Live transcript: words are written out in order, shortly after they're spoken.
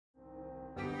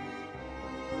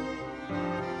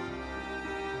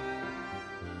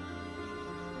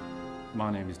My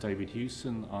name is David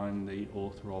Hewson. I'm the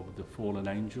author of The Fallen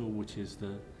Angel, which is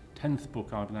the 10th book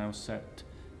I've now set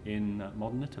in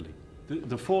modern Italy.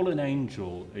 The Fallen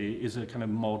Angel is a kind of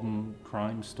modern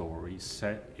crime story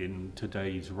set in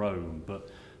today's Rome, but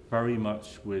very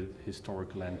much with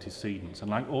historical antecedents.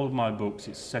 And like all of my books,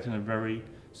 it's set in a very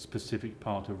specific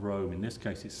part of Rome. In this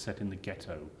case, it's set in the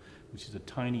ghetto, which is a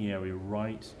tiny area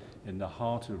right in the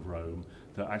heart of Rome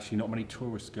that actually not many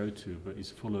tourists go to, but is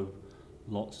full of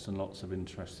lots and lots of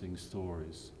interesting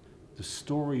stories. The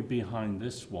story behind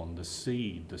this one, the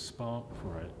seed, the spark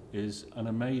for it, is an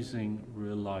amazing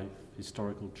real-life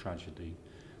historical tragedy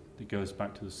that goes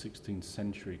back to the 16th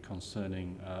century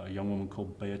concerning a young woman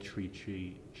called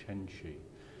Beatrice Cenci.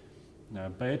 Now,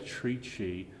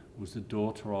 Beatrice was the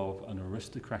daughter of an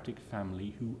aristocratic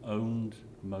family who owned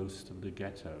most of the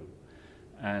ghetto.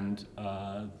 And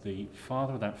the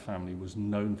father of that family was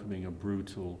known for being a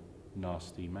brutal,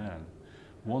 nasty man.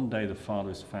 One day the father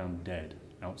is found dead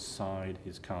outside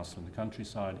his castle in the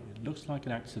countryside. It looks like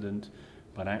an accident,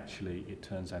 but actually it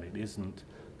turns out it isn't.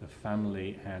 The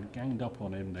family had ganged up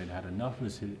on him, they'd had enough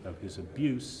of his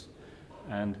abuse,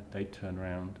 and they turned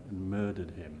around and murdered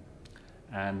him.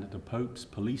 And the Pope's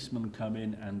policemen come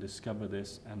in and discover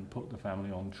this and put the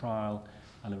family on trial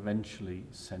and eventually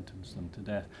sentenced them to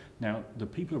death. Now, the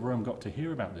people of Rome got to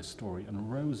hear about this story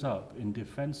and rose up in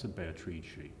defense of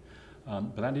Beatrice.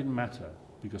 But that didn't matter,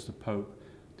 because the Pope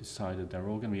decided they were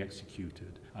all going to be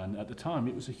executed. And at the time,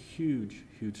 it was a huge,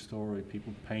 huge story.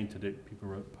 People painted it, people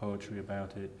wrote poetry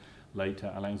about it.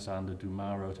 Later, Alexander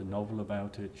Dumas wrote a novel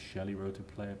about it, Shelley wrote a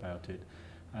play about it.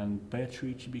 And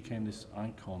Beatrice became this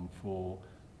icon for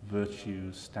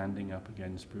virtue standing up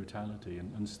against brutality,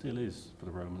 and still is for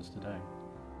the Romans today.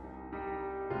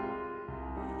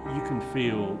 You can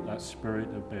feel that spirit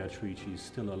of Beatrice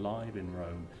still alive in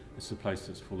Rome. It's a place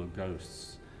that's full of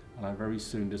ghosts. And I very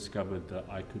soon discovered that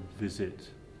I could visit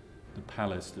the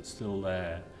palace that's still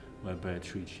there where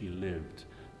Beatrice lived.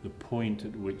 The point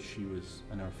at which she was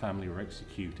and her family were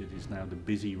executed is now the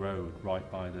busy road right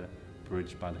by the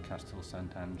bridge by the Castel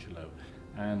Sant'Angelo.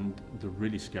 And the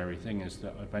really scary thing is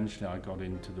that eventually I got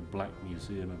into the Black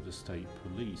Museum of the State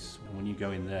Police. And when you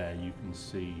go in there, you can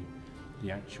see the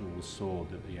actual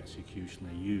sword that the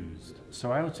executioner used.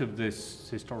 So out of this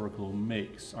historical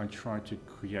mix, I tried to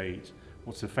create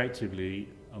what's effectively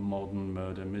a modern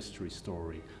murder mystery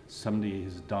story. Somebody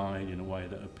has died in a way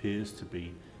that appears to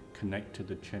be connected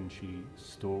to the Cenci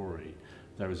story.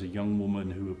 There is a young woman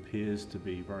who appears to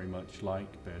be very much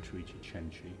like Beatrice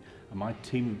Cenci, and my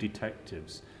team of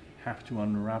detectives have to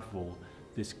unravel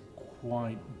this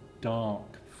quite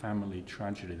dark family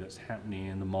tragedy that's happening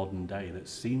in the modern day that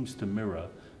seems to mirror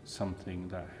something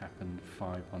that happened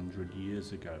 500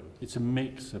 years ago. It's a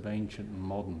mix of ancient and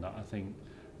modern that I think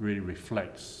really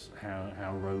reflects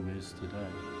how Rome is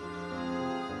today.